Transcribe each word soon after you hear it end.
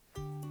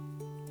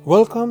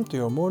Welcome to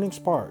your Morning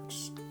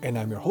Sparks, and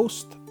I'm your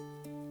host,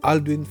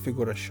 Aldwin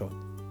Figuracion.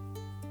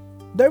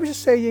 There is a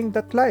saying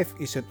that life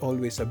isn't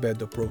always a bed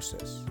of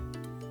roses.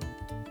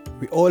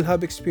 We all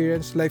have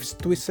experienced life's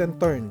twists and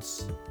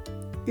turns,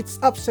 its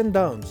ups and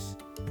downs,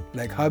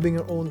 like having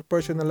your own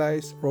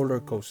personalized roller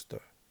coaster.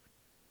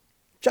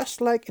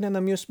 Just like in an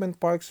amusement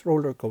park's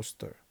roller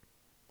coaster,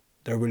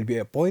 there will be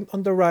a point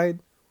on the ride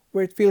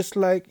where it feels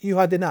like you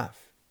had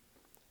enough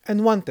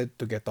and wanted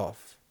to get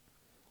off.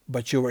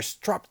 But you were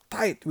strapped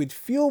tight with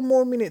few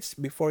more minutes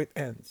before it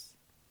ends.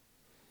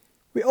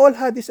 We all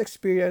had this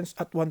experience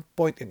at one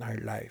point in our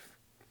life,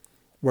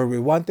 where we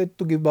wanted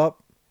to give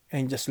up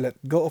and just let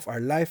go of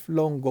our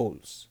lifelong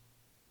goals.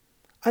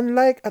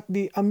 Unlike at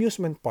the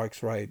amusement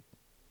park's ride,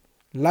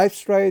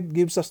 life's ride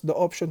gives us the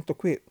option to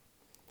quit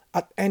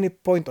at any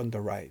point on the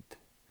ride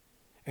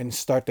and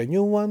start a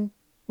new one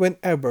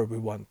whenever we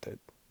wanted.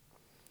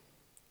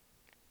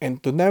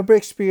 And to never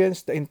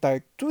experience the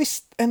entire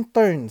twists and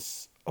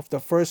turns of the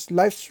first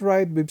life's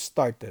ride we've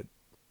started.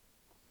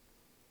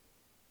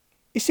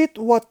 Is it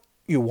what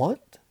you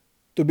want?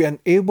 To be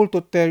unable to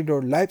tell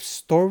your life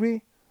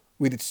story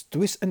with its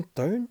twist and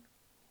turn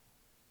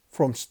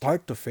from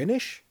start to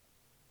finish?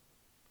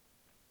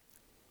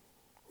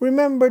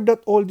 Remember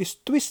that all these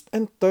twists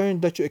and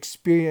turns that you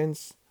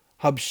experience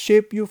have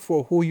shaped you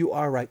for who you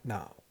are right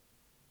now.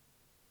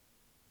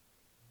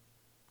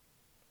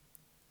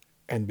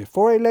 And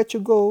before I let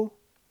you go,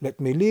 let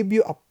me leave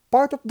you a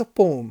part of the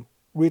poem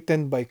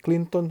written by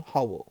Clinton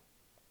Howell.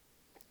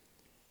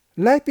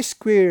 Life is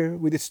queer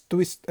with its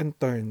twists and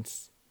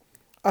turns,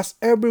 as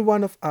every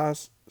one of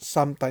us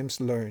sometimes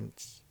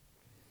learns.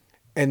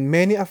 And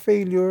many a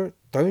failure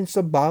turns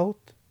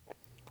about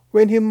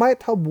when he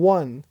might have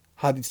won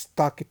had he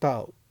stuck it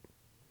out.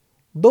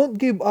 Don't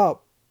give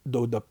up,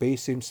 though the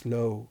pace seems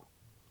slow.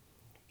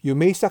 You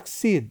may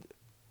succeed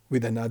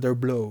with another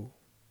blow.